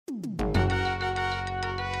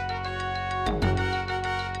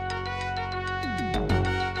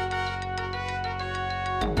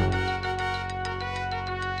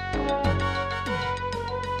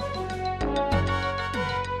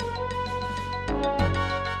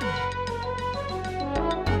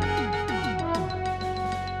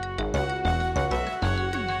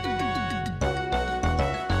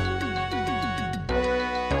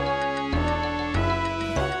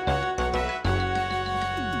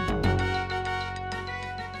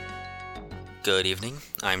Good evening.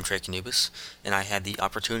 I'm Trey Canubis, and I had the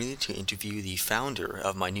opportunity to interview the founder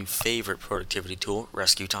of my new favorite productivity tool,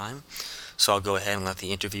 Rescue Time. So I'll go ahead and let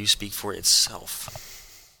the interview speak for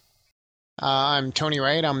itself. I'm Tony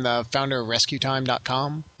Wright. I'm the founder of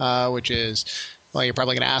RescueTime.com, which is, well, you're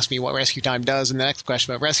probably going to ask me what Rescue Time does in the next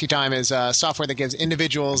question, but Rescue Time is software that gives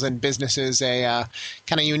individuals and businesses a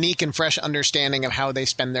kind of unique and fresh understanding of how they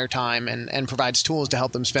spend their time and provides tools to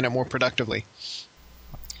help them spend it more productively.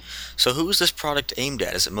 So who is this product aimed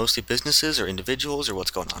at? Is it mostly businesses or individuals, or what's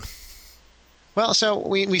going on? Well, so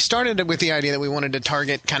we started with the idea that we wanted to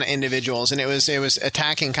target kind of individuals, and it was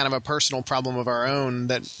attacking kind of a personal problem of our own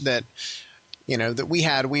that we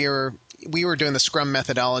had. We were doing the Scrum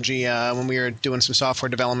methodology when we were doing some software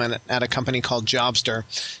development at a company called Jobster,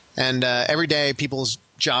 and every day people's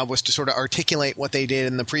job was to sort of articulate what they did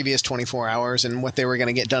in the previous 24 hours and what they were going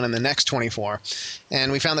to get done in the next 24.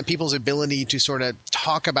 And we found that people's ability to sort of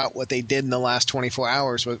talk about what they did in the last 24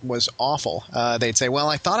 hours was awful. They'd say, well,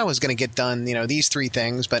 I thought I was going to get done, these three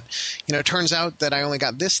things, but, it turns out that I only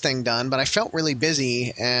got this thing done, but I felt really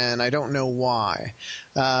busy and I don't know why.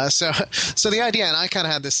 So the idea, and I kind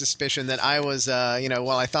of had this suspicion that I was,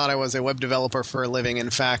 I thought I was a web developer for a living.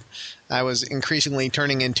 In fact, I was increasingly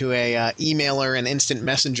turning into a emailer and instant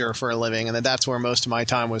messenger for a living, and that's where most of my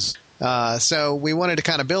time was. So we wanted to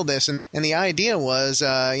kind of build this, and the idea was,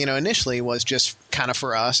 initially was just kind of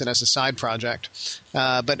for us and as a side project.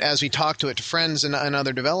 But as we talked to it to friends and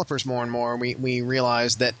other developers more and more, we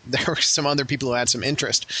realized that there were some other people who had some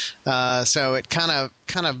interest. So it kind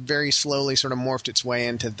of very slowly sort of morphed its way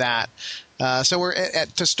into that. So we're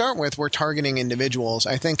to start with, we're targeting individuals.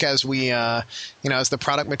 I think as we, as the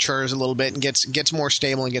product matures a little bit and gets more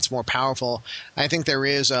stable and gets more powerful, I think there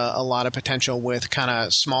is a lot of potential with kind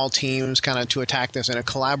of small teams kind of to attack this in a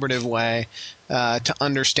collaborative way to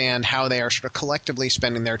understand how they are sort of collectively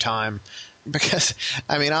spending their time. Because,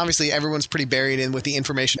 obviously everyone's pretty buried in with the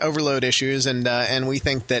information overload issues, and we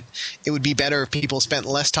think that it would be better if people spent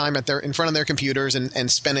less time in front of their computers and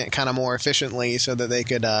spent it kind of more efficiently so that they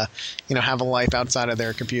could, have a life outside of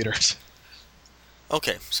their computers.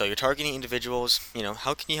 Okay, so you're targeting individuals.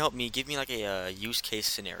 How can you help me? Give me like a use case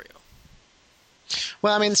scenario.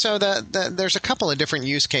 Well, so there's a couple of different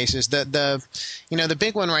use cases. The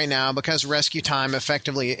big one right now, because Rescue Time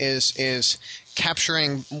effectively is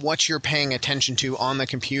capturing what you're paying attention to on the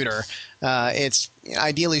computer. It's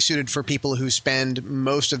ideally suited for people who spend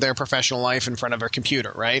most of their professional life in front of a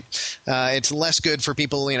computer, right? It's less good for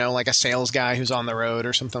people, like a sales guy who's on the road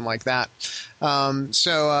or something like that.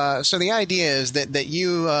 So the idea is that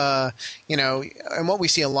you, and what we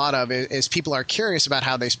see a lot of is people are curious about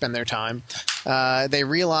how they spend their time. They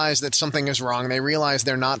realize that something is wrong. They realize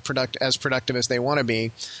they're not as productive as they want to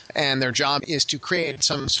be, and their job is to create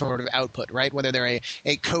some sort of output, right? Whether they're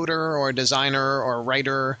a coder or a designer or a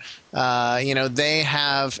writer, they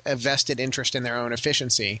have a vested interest in their own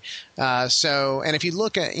efficiency. And if you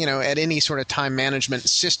look at, at any sort of time management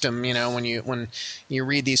system, when you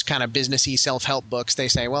read these kind of businessy self-help books, they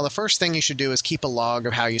say, well, the first thing you should do is keep a log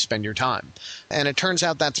of how you spend your time. And it turns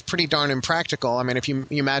out that's pretty darn impractical. If you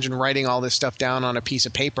imagine writing all this stuff down on a piece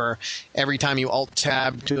of paper, every time you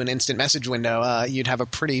alt-tab to an instant message window, you'd have a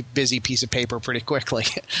pretty busy piece of paper pretty quickly.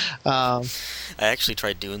 I actually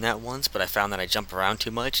tried doing that once, but I found that I jumped around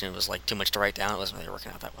too much, and it was like too much to write down. It wasn't really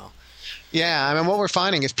working out that well. Yeah, what we're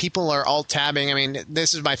finding is people are alt-tabbing.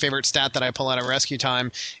 This is my favorite stat that I pull out of Rescue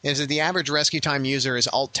Time, is that the average Rescue Time user is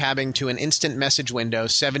alt-tabbing to an instant message window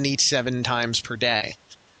 77 times per day.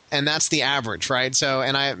 And that's the average, right? So,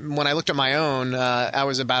 when I looked at my own, I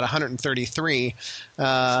was about 133,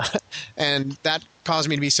 and that caused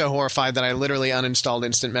me to be so horrified that I literally uninstalled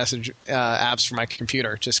instant message apps from my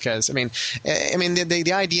computer, just because.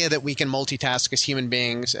 The idea that we can multitask as human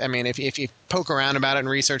beings. If you poke around about it and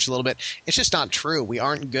research a little bit, it's just not true. We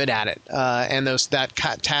aren't good at it, and that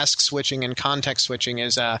task switching and context switching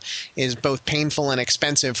is both painful and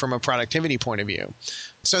expensive from a productivity point of view.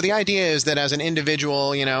 So the idea is that as an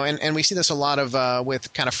individual, and we see this a lot of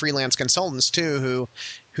with kind of freelance consultants too,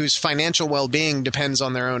 whose financial well-being depends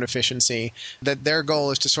on their own efficiency, that their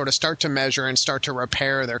goal is to sort of start to measure and start to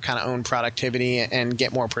repair their kind of own productivity and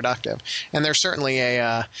get more productive. And there's certainly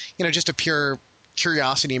just a pure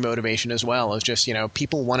curiosity motivation as well, as just,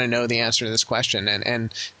 people want to know the answer to this question,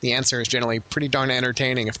 and the answer is generally pretty darn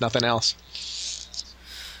entertaining, if nothing else.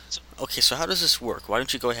 Okay, so how does this work? Why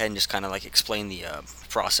don't you go ahead and just kind of explain the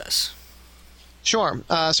process? Sure.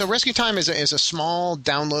 So Rescue Time is a small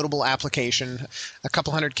downloadable application, a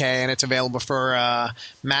couple $100K, and it's available for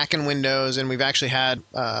Mac and Windows. And we've actually had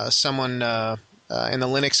someone in the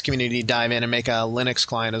Linux community dive in and make a Linux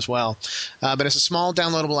client as well. But it's a small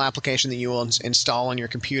downloadable application that you will install on your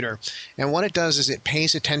computer. And what it does is it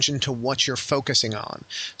pays attention to what you're focusing on.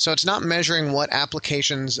 So it's not measuring what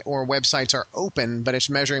applications or websites are open, but it's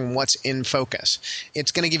measuring what's in focus.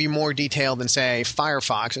 It's going to give you more detail than, say,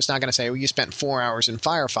 Firefox. It's not going to say, well, you spent 4 hours in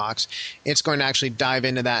Firefox. It's going to actually dive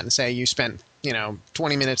into that and say you spent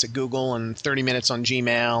 20 minutes at Google and 30 minutes on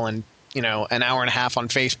Gmail and an hour and a half on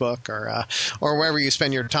Facebook or wherever you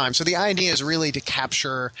spend your time. So the idea is really to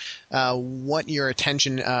capture what your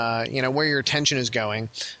attention, where your attention is going.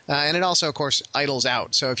 And it also, of course, idles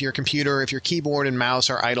out. So if your keyboard and mouse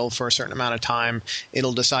are idle for a certain amount of time,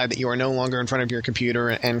 it'll decide that you are no longer in front of your computer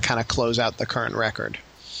and kind of close out the current record.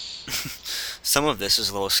 Some of this is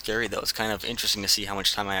a little scary, though. It's kind of interesting to see how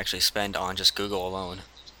much time I actually spend on just Google alone.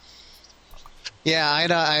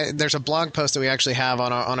 Yeah, there's a blog post that we actually have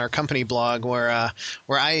on our company blog where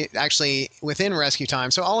I actually, within Rescue Time,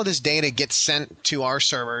 so all of this data gets sent to our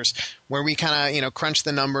servers where we kind of crunch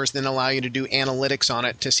the numbers, then allow you to do analytics on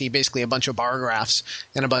it to see basically a bunch of bar graphs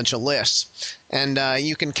and a bunch of lists. And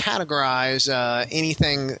you can categorize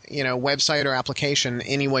anything, website or application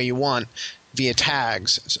any way you want via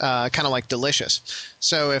tags, kind of like Delicious.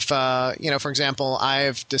 So if, for example,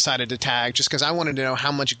 I've decided to tag, just because I wanted to know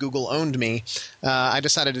how much Google owned me, I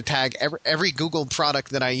decided to tag every Google product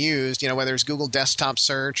that I used, whether it's Google Desktop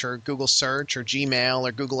Search or Google Search or Gmail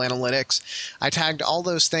or Google Analytics. I tagged all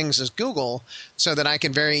those things as Google so that I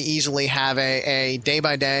could very easily have a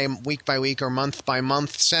day-by-day, week-by-week, or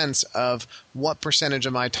month-by-month sense of what percentage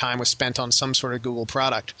of my time was spent on some sort of Google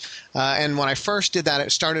product. And when I first did that,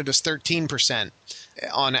 it started as 13%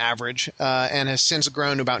 on average, and has since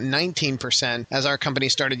grown to about 19% as our company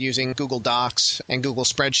started using Google Docs and Google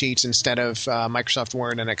Spreadsheets instead of Microsoft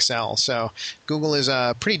Word and Excel. So Google is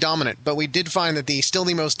pretty dominant, but we did find that still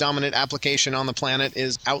the most dominant application on the planet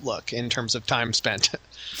is Outlook in terms of time spent.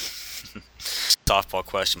 Softball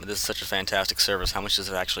question, but this is such a fantastic service. How much does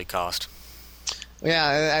it actually cost?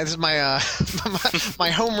 Yeah, this is my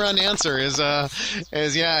my home run answer is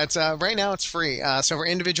it's right now it's free. So for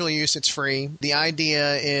individual use, it's free. The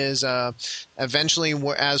idea is eventually,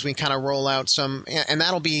 as we kind of roll out some, and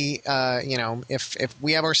that'll be if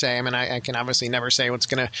we ever say, I mean, I can obviously never say what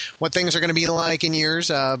things are gonna be like in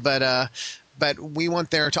years, but we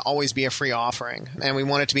want there to always be a free offering, and we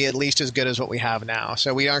want it to be at least as good as what we have now.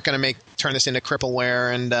 So we aren't going to turn this into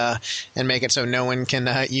crippleware and make it so no one can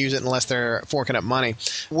use it unless they're forking up money.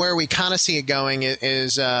 Where we kind of see it going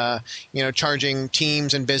is charging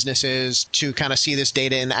teams and businesses to kind of see this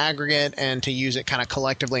data in aggregate and to use it kind of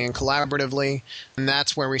collectively and collaboratively. And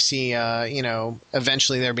that's where we see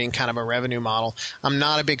eventually there being kind of a revenue model. I'm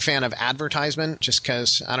not a big fan of advertisement, just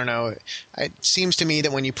because I don't know. It seems to me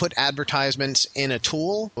that when you put advertisements in a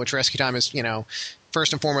tool, which Rescue Time is,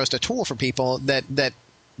 first and foremost a tool for people, that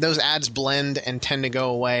those ads blend and tend to go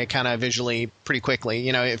away kind of visually pretty quickly.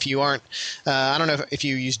 If you aren't, I don't know if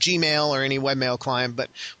you use Gmail or any webmail client, but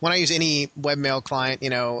when I use any webmail client,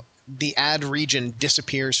 the ad region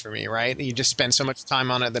disappears for me, right? You just spend so much time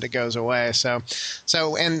on it that it goes away. So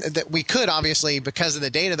and that we could obviously, because of the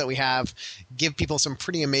data that we have, give people some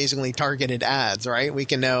pretty amazingly targeted ads, right? We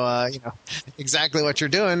can know, exactly what you're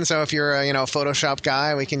doing. So if you're a Photoshop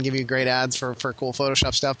guy, we can give you great ads for cool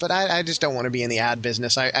Photoshop stuff. But I just don't want to be in the ad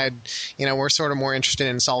business. We're sort of more interested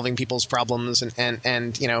in solving people's problems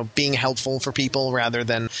and being helpful for people rather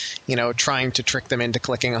than, trying to trick them into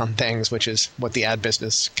clicking on things, which is what the ad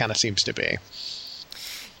business kind of seems to be.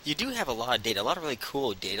 You do have a lot of data, a lot of really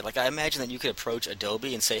cool data. Like, I imagine that you could approach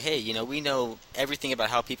Adobe and say, hey, we know everything about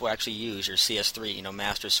how people actually use your CS3,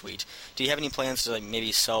 Master Suite. Do you have any plans to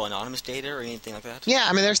maybe sell anonymous data or anything like that? Yeah,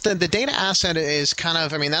 I mean, there's the data asset is kind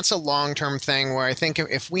of, that's a long-term thing where I think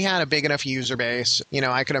if we had a big enough user base,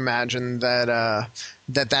 I could imagine that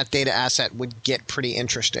that data asset would get pretty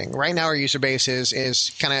interesting. Right now, our user base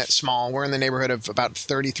is kind of small. We're in the neighborhood of about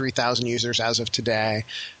 33,000 users as of today.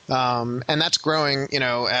 And that's growing,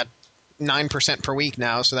 at 9% per week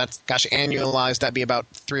now. So that's, annualized, that'd be about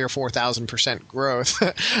 3,000 or 4,000% growth.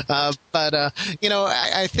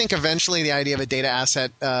 I think eventually the idea of a data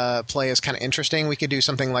asset play is kind of interesting. We could do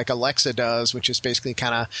something like Alexa does, which is basically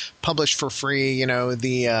kind of published for free, kind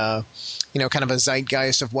of a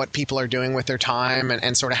zeitgeist of what people are doing with their time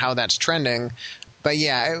and sort of how that's trending. But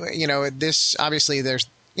yeah, this obviously there's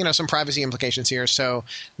some privacy implications here. So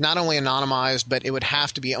not only anonymized, but it would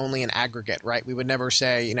have to be only an aggregate, right? We would never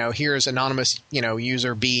say, here's anonymous,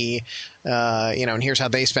 user B, and here's how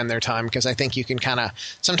they spend their time, because I think you can kind of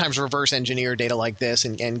sometimes reverse engineer data like this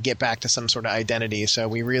and get back to some sort of identity. So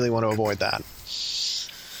we really want to avoid that.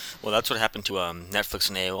 Well, that's what happened to Netflix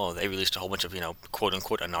and AOL. They released a whole bunch of, quote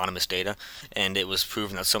unquote anonymous data, and it was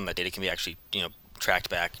proven that some of that data can be actually, tracked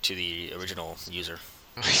back to the original user.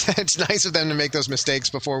 It's nice of them to make those mistakes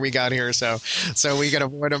before we got here, so we could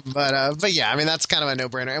avoid them. But yeah, I mean that's kind of a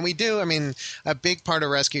no-brainer, and we do. I mean, a big part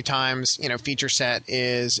of Rescue Time's feature set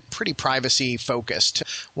is pretty privacy focused.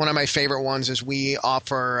 One of my favorite ones is we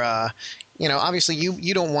offer. Obviously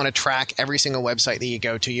you don't want to track every single website that you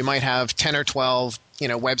go to. You might have 10 or 12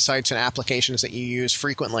 websites and applications that you use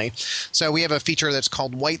frequently. So we have a feature that's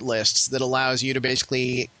called whitelists that allows you to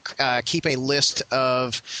basically keep a list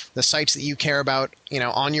of the sites that you care about,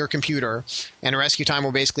 on your computer. And Rescue Time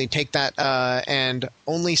will basically take that and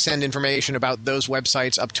only send information about those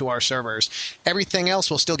websites up to our servers. Everything else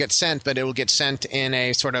will still get sent, but it will get sent in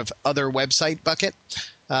a sort of other website bucket.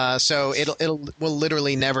 So will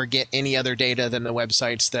literally never get any other data than the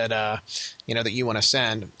websites that that you want to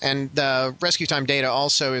send. And the Rescue Time data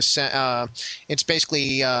also is it's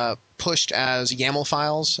basically pushed as YAML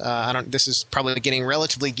files. This is probably getting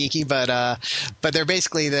relatively geeky, but they're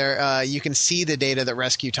basically there. You can see the data that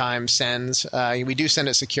Rescue Time sends. We do send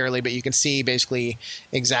it securely, but you can see basically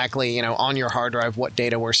exactly on your hard drive what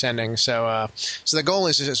data we're sending. So the goal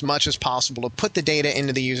is as much as possible to put the data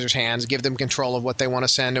into the user's hands, give them control of what they want to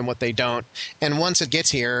send and what they don't. And once it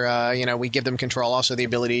gets here, we give them control, also the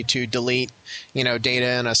ability to delete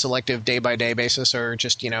data on a selective day-by-day basis, or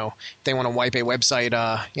just if they want to wipe a website,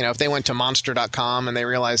 if they went to monster.com and they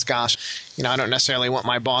realize, gosh, I don't necessarily want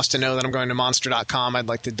my boss to know that I'm going to monster.com. I'd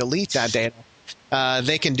like to delete that data.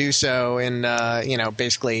 They can do so, and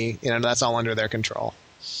basically, that's all under their control.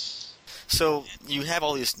 So you have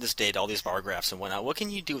all this data, all these bar graphs and whatnot. What can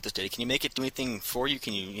you do with this data? Can you make it do anything for you?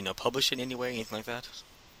 Can you publish it in any way, anything like that?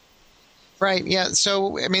 Right. Yeah.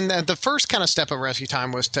 So, I mean, the first kind of step of Rescue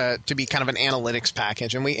Time was to be kind of an analytics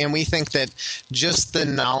package, and we think that just the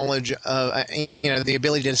knowledge of the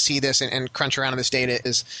ability to see this and crunch around on this data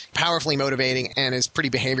is powerfully motivating and is pretty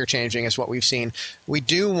behavior changing, is what we've seen. We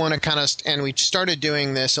do want to and we started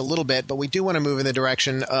doing this a little bit, but we do want to move in the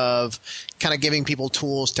direction of kind of giving people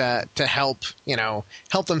tools to help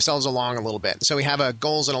themselves along a little bit. So we have a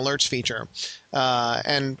goals and alerts feature.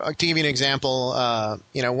 And to give you an example,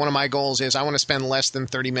 one of my goals is I want to spend less than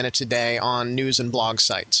 30 minutes a day on news and blog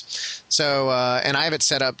sites. So, and I have it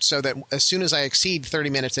set up so that as soon as I exceed 30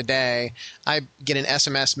 minutes a day, I get an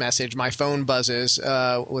SMS message. My phone buzzes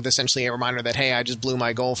with essentially a reminder that, hey, I just blew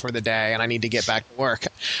my goal for the day and I need to get back to work.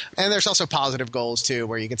 And there's also positive goals too,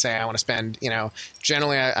 where you can say I want to spend,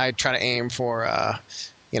 generally I try to aim for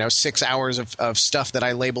 6 hours of stuff that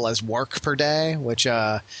I label as work per day, which,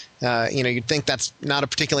 you'd think that's not a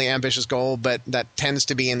particularly ambitious goal, but that tends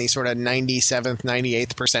to be in the sort of 97th,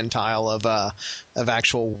 98th percentile of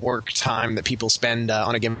actual work time that people spend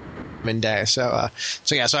on a given day. So I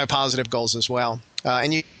have positive goals as well.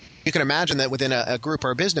 And you can imagine that within a group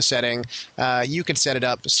or a business setting, you could set it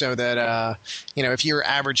up so that, if your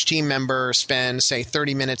average team member spends, say,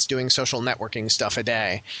 30 minutes doing social networking stuff a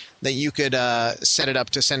day, that you could set it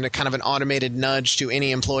up to send a kind of an automated nudge to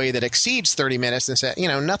any employee that exceeds 30 minutes and say,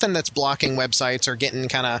 nothing that's blocking websites or getting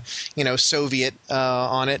kind of, Soviet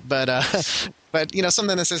on it, but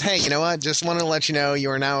something that says, hey, you know what? Just wanted to let you know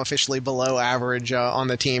you are now officially below average on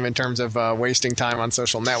the team in terms of wasting time on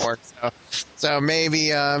social networks. So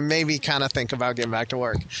maybe kind of think about getting back to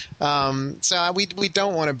work. So we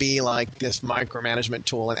don't want to be like this micromanagement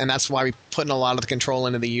tool, and that's why we put in a lot of the control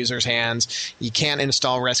into the user's hands. You can't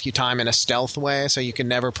install Rescue Time in a stealth way, so you can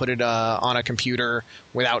never put it on a computer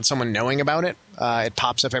without someone knowing about it. It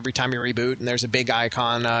pops up every time you reboot, and there's a big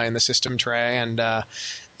icon in the system tray, and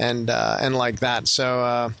like that.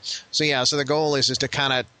 So the goal is to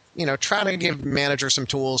kind of try to give managers some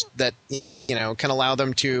tools that can allow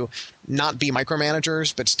them to not be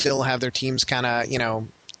micromanagers, but still have their teams kind of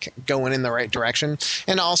going in the right direction,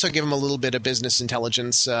 and also give them a little bit of business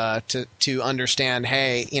intelligence to understand,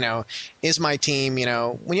 hey, is my team,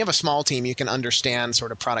 when you have a small team, you can understand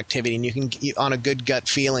sort of productivity, and you can, on a good gut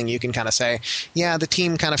feeling, you can kind of say, yeah, the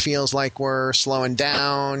team kind of feels like we're slowing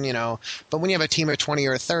down, but when you have a team of 20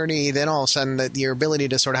 or 30, then all of a sudden your ability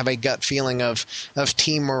to sort of have a gut feeling of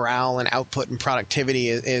team morale and output and productivity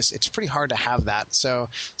is it's pretty hard to have that. So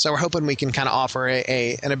we're hoping we can kind of offer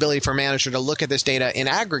an ability for a manager to look at this data in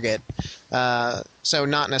aggregate, so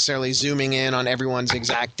not necessarily zooming in on everyone's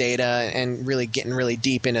exact data and really getting really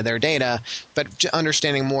deep into their data, but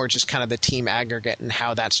understanding more just kind of the team aggregate and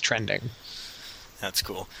how that's trending. That's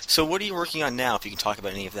cool. So what are you working on now, if you can talk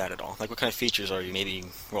about any of that at all? Like, what kind of features are you maybe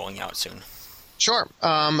rolling out soon? Sure.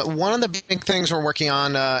 One of the big things we're working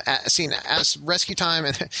on, as Rescue Time,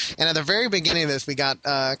 and at the very beginning of this, we got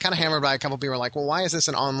kind of hammered by a couple people like, well, why is this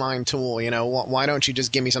an online tool? Why don't you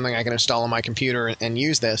just give me something I can install on my computer and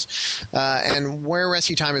use this? And where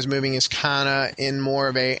Rescue Time is moving is kind of in more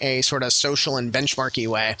of a sort of social and benchmarky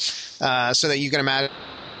way, so that you can imagine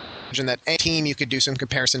that A, team, you could do some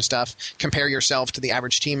comparison stuff, compare yourself to the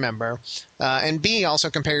average team member, and B, also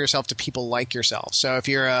compare yourself to people like yourself. So if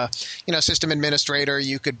you're a system administrator,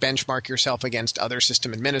 you could benchmark yourself against other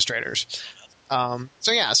system administrators.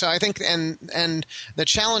 So I think, and the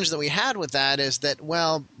challenge that we had with that is that,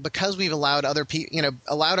 well, because we've allowed other people,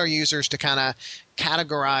 allowed our users to kind of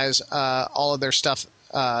categorize all of their stuff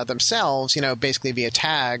themselves, basically via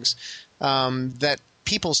tags, that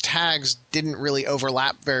people's tags didn't really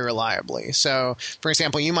overlap very reliably. So, for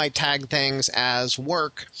example, you might tag things as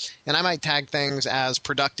work, and I might tag things as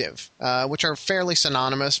productive, which are fairly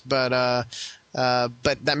synonymous, but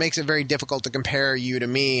that makes it very difficult to compare you to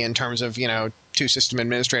me in terms of, two system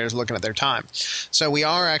administrators looking at their time. So we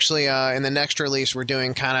are actually, in the next release, we're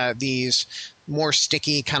doing kind of these more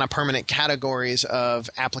sticky kind of permanent categories of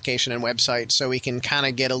application and website, so we can kind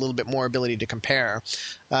of get a little bit more ability to compare,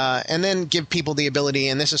 and then give people the ability,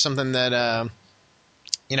 and this is something that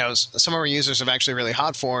some of our users have actually really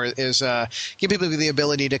hot for, is give people the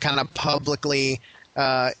ability to kind of publicly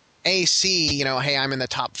see, hey, I'm in the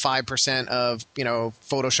top 5% of,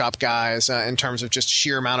 Photoshop guys in terms of just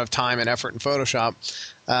sheer amount of time and effort in Photoshop,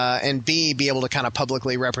 and B, be able to kind of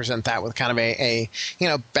publicly represent that with kind of a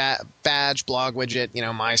badge, blog widget,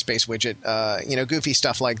 MySpace widget, goofy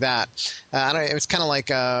stuff like that. It's kind of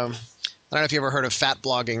like I don't know if you ever heard of fat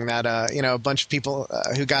blogging, that, a bunch of people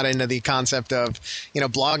who got into the concept of,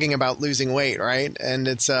 blogging about losing weight, right? And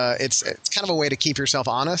it's kind of a way to keep yourself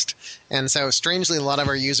honest. And so strangely, a lot of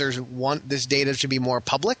our users want this data to be more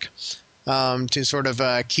public, to sort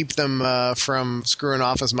of keep them from screwing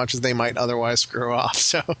off as much as they might otherwise screw off.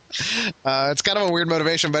 So it's kind of a weird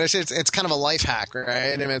motivation, but it's kind of a life hack,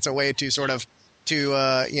 right? I mean, it's a way to sort of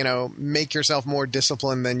make yourself more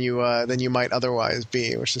disciplined than you might otherwise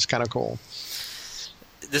be, which is kind of cool.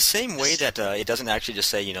 The same way that it doesn't actually just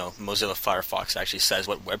say, Mozilla Firefox actually says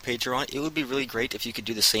what web page you're on, it would be really great if you could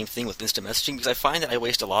do the same thing with instant messaging, because I find that I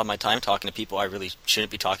waste a lot of my time talking to people I really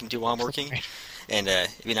shouldn't be talking to while I'm working. And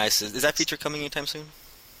it'd be nice. Is that feature coming anytime soon?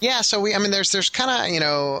 Yeah, so there's kind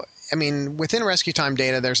of, within Rescue Time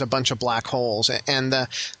data, there's a bunch of black holes, and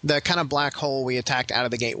the kind of black hole we attacked out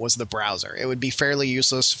of the gate was the browser. It would be fairly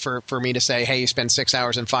useless for me to say, hey, you spend 6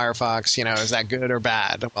 hours in Firefox, is that good or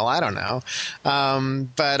bad? Well, I don't know.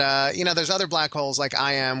 But there's other black holes like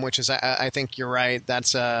IM, which is, I think you're right.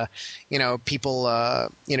 That's, people,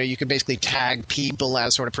 you could basically tag people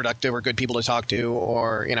as sort of productive or good people to talk to,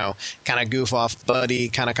 or, kind of goof off buddy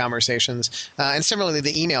kind of conversations. And similarly,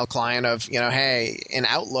 the email client of, hey, in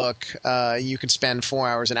Outlook, you could spend 4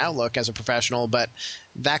 hours in Outlook as a professional, but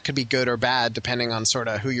that could be good or bad depending on sort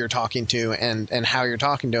of who you're talking to and how you're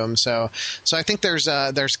talking to them. So I think there's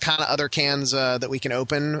kind of other cans that we can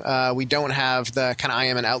open. We don't have the kind of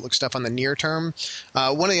IM and Outlook stuff on the near term.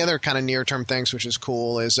 One of the other kind of near term things, which is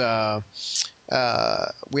cool, is we have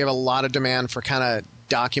a lot of demand for kind of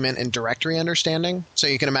document and directory understanding. So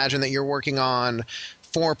you can imagine that you're working on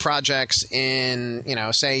 4 projects in,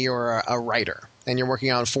 say you're a writer, and you're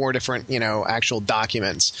working on 4 different, actual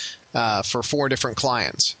documents for 4 different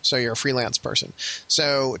clients. So you're a freelance person.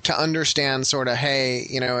 So to understand sort of, hey,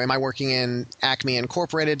 am I working in Acme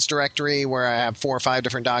Incorporated's directory where I have 4 or 5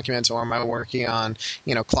 different documents, or am I working on,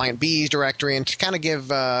 client B's directory, and to kind of give,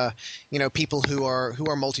 people who are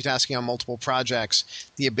multitasking on multiple projects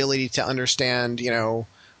the ability to understand,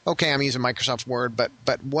 okay, I'm using Microsoft Word, but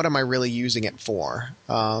what am I really using it for?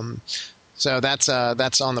 So that's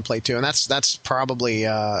on the plate too, and that's probably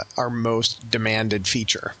our most demanded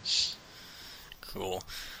feature. Cool.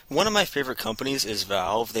 One of my favorite companies is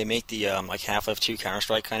Valve. They make the like Half-Life 2,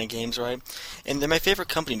 Counter-Strike kind of games, right? And they're my favorite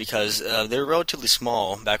company because they're relatively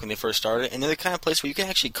small back when they first started, and they're the kind of place where you can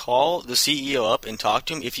actually call the CEO up and talk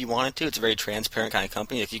to him if you wanted to. It's a very transparent kind of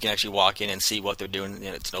company. Like, you can actually walk in and see what they're doing.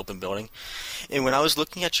 It's an open building. And when I was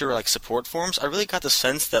looking at your support forums, I really got the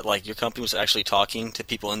sense that your company was actually talking to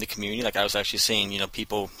people in the community. Like, I was actually seeing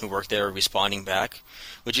people who work there responding back.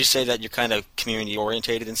 Would you say that you're kind of community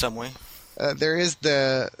orientated in some way?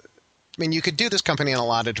 You could do this company in a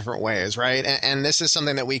lot of different ways, right? And this is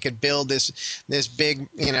something that we could build this big,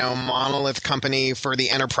 monolith company for the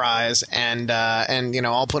enterprise, and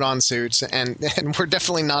all put on suits, and we're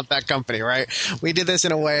definitely not that company, right? We did this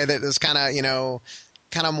in a way that was kind of,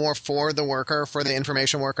 kind of more for the worker, for the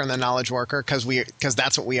information worker and the knowledge worker, because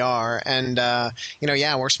that's what we are. And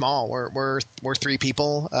yeah, we're small. We're 3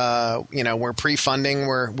 people. We're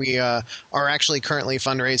pre-funding. We are actually currently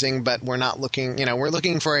fundraising, but we're not looking. We're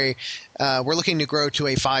looking for we're looking to grow to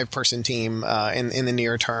a 5-person team in the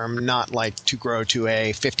near term, not like to grow to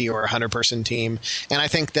a 50 or 100-person team. And I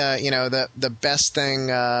think the best thing.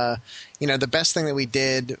 The best thing that we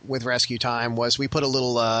did with Rescue Time was we put a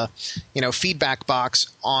little, feedback box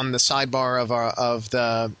on the sidebar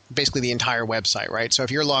of basically the entire website, right? So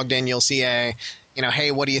if you're logged in, you'll see hey,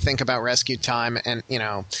 what do you think about Rescue Time?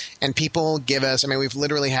 And people give us, we've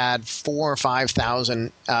literally had 4,000 or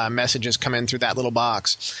 5,000 messages come in through that little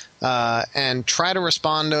box, and try to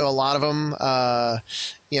respond to a lot of them.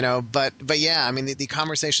 But yeah, the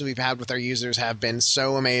conversations we've had with our users have been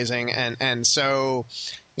so amazing and so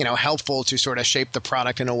helpful to sort of shape the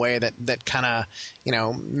product in a way that kind of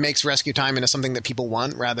makes Rescue Time into something that people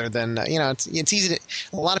want, rather than it's easy to,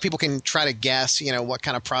 a lot of people can try to guess what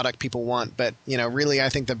kind of product people want, but really I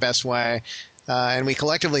think the best way, and we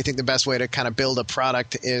collectively think the best way to kind of build a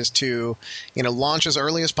product is to launch as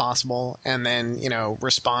early as possible, and then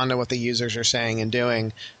respond to what the users are saying and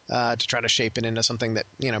doing, to try to shape it into something that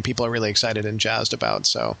people are really excited and jazzed about.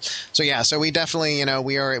 So we definitely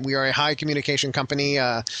we are a high communication company.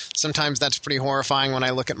 Sometimes that's pretty horrifying when I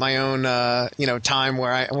look at my own time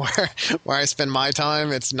where I spend my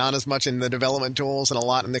time. It's not as much in the development tools and a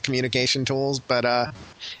lot in the communication tools, but at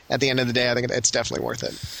the end of the day, I think it's definitely worth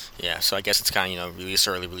it. Yeah, so I guess it's kind of release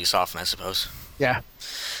early, release often, I suppose. Yeah.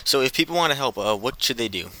 So if people want to help, what should they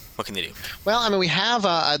do? What can they do? Well, we have.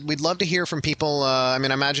 We'd love to hear from people. I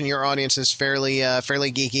imagine your audience is fairly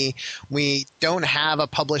geeky. We don't have a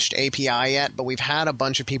published API yet, but we've had a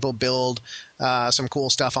bunch of people build some cool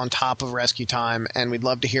stuff on top of Rescue Time, and we'd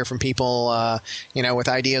love to hear from people, with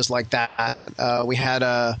ideas like that. We had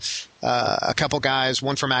a couple guys,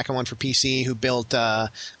 one for Mac and one for PC, who built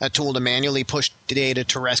a tool to manually push data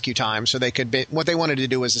to Rescue Time, so they could. What they wanted to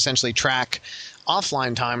do was essentially track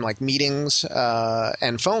offline time, like meetings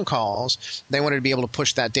and phone calls. They wanted to be able to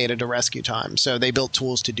push that data to Rescue Time, so they built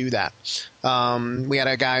tools to do that. We had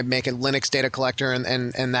a guy make a Linux data collector,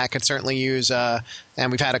 and that could certainly use. And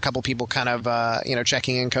we've had a couple people kind of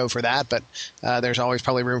checking in code for that, but there's always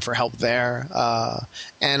probably room for help there.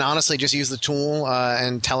 And honestly, just use the tool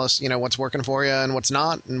and tell us what's working for you and what's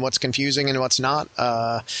not, and what's confusing and what's not,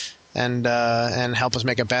 and help us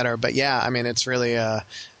make it better. But yeah, it's really.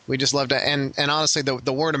 We just love to, and honestly,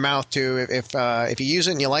 the word of mouth too. If you use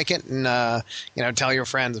it and you like it, and tell your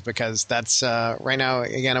friends, because that's right now.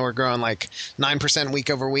 Again, we're growing like 9% week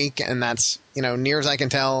over week, and that's near as I can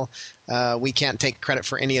tell, we can't take credit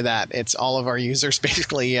for any of that. It's all of our users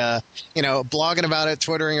basically, blogging about it,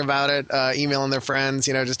 twittering about it, emailing their friends,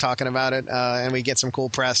 just talking about it, and we get some cool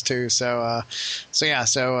press too. So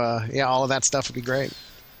all of that stuff would be great.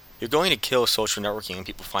 You're going to kill social networking when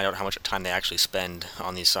people find out how much time they actually spend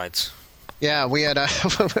on these sites. Yeah, we had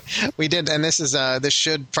we did, and this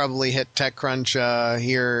should probably hit TechCrunch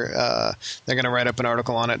here. They're going to write up an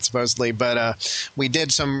article on it supposedly, but we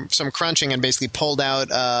did some crunching and basically pulled out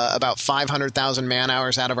about 500,000 man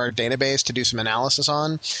hours out of our database to do some analysis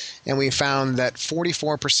on, and we found that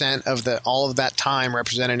 44% of all of that time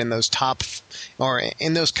represented in those top, or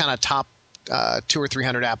in those kind of top 200 or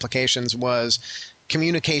 300 applications was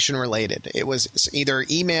communication related. It was either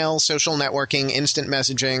email, social networking, instant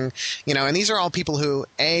messaging, and these are all people who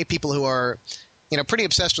are, pretty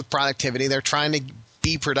obsessed with productivity. They're trying to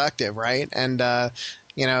be productive, right? And,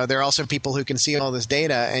 they're also people who can see all this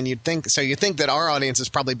data, and you'd think that our audience is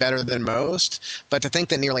probably better than most, but to think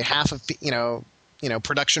that nearly half of,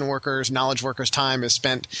 production workers, knowledge workers' time is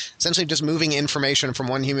spent essentially just moving information from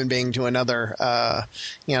one human being to another,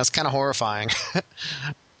 it's kind of horrifying.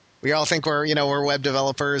 We all think we're web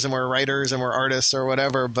developers and we're writers and we're artists or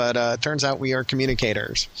whatever, but it turns out we are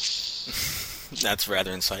communicators. That's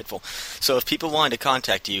rather insightful. So if people wanted to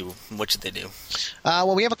contact you, what should they do?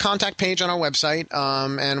 Well, we have a contact page on our website,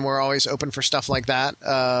 and we're always open for stuff like that.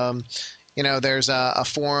 There's a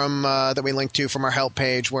forum that we link to from our help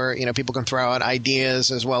page where, people can throw out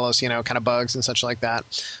ideas as well as, kind of bugs and such like that.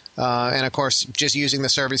 And of course, just using the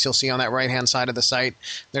service you'll see on that right-hand side of the site,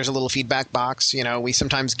 there's a little feedback box. We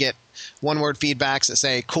sometimes get one-word feedbacks that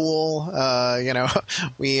say "cool."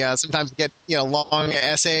 We sometimes get long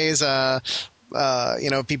essays.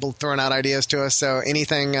 People throwing out ideas to us. So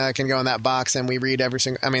anything can go in that box, and we read every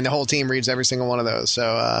single. The whole team reads every single one of those.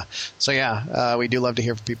 So we do love to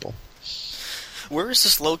hear from people. Where is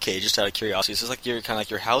this located? Just out of curiosity, is this like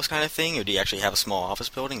your house kind of thing, or do you actually have a small office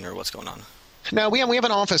building, or what's going on? No, we have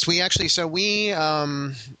an office. We actually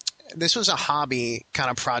this was a hobby kind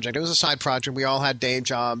of project. It was a side project. We all had day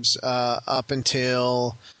jobs up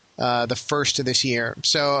until the first of this year.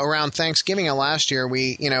 So around Thanksgiving of last year,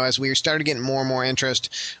 we, as we started getting more and more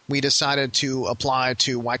interest, we decided to apply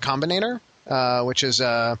to Y Combinator. Which is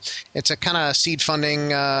it's a kind of seed funding,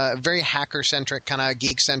 very hacker-centric, kind of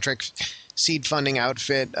geek-centric seed funding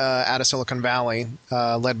outfit out of Silicon Valley,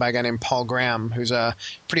 led by a guy named Paul Graham, who's a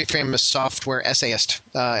pretty famous software essayist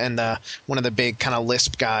and one of the big kind of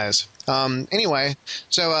Lisp guys. Anyway,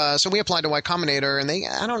 so we applied to Y Combinator, and they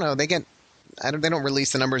don't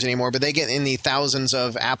release the numbers anymore, but they get in the thousands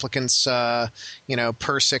of applicants, per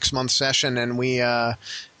 6-month session, and we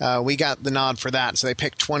got the nod for that. So they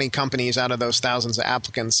picked 20 companies out of those thousands of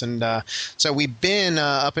applicants, and so we've been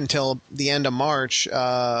up until the end of March,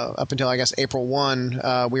 up until I guess April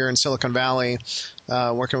 1. We were in Silicon Valley.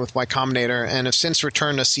 Working with Y Combinator, and have since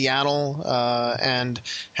returned to Seattle and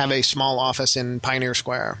have a small office in Pioneer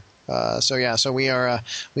Square. So we are a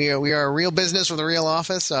real business with a real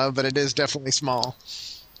office, but it is definitely small.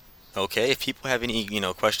 Okay, if people have any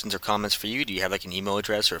questions or comments for you, do you have like an email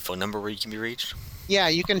address or a phone number where you can be reached? Yeah,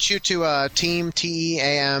 you can shoot to team,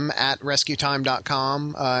 TEAM,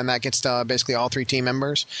 @rescuetime.com, and that gets to basically all 3 team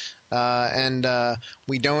members. And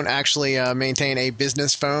we don't actually maintain a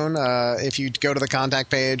business phone. If you go to the contact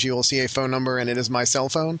page, you will see a phone number, and it is my cell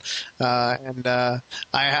phone.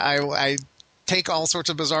 I take all sorts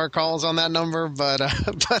of bizarre calls on that number, but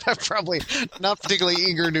I'm probably not particularly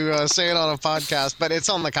eager to say it on a podcast. But it's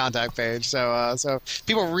on the contact page, so if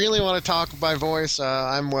people really want to talk by voice,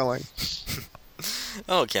 I'm willing.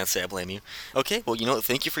 Oh, can't say I blame you. Okay, well,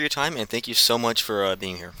 thank you for your time, and thank you so much for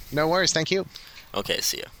being here. No worries, thank you. Okay,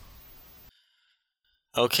 see ya.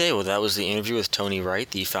 Okay, well, that was the interview with Tony Wright,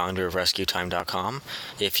 the founder of RescueTime.com.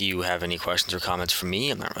 If you have any questions or comments for me,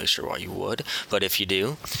 I'm not really sure why you would, but if you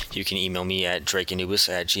do, you can email me at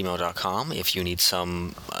drakeanubis@gmail.com. If you need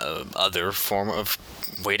some other form of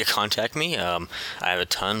way to contact me, I have a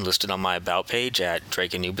ton listed on my About page at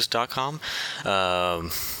drakeanubis.com.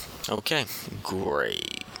 Okay,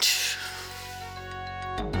 great.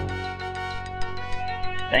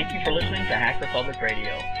 Thank you for listening to Hack Republic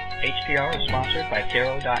Radio. HPR is sponsored by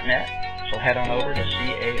Caro.net, so head on over to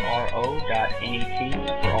caro.net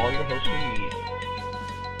for all your hosting needs.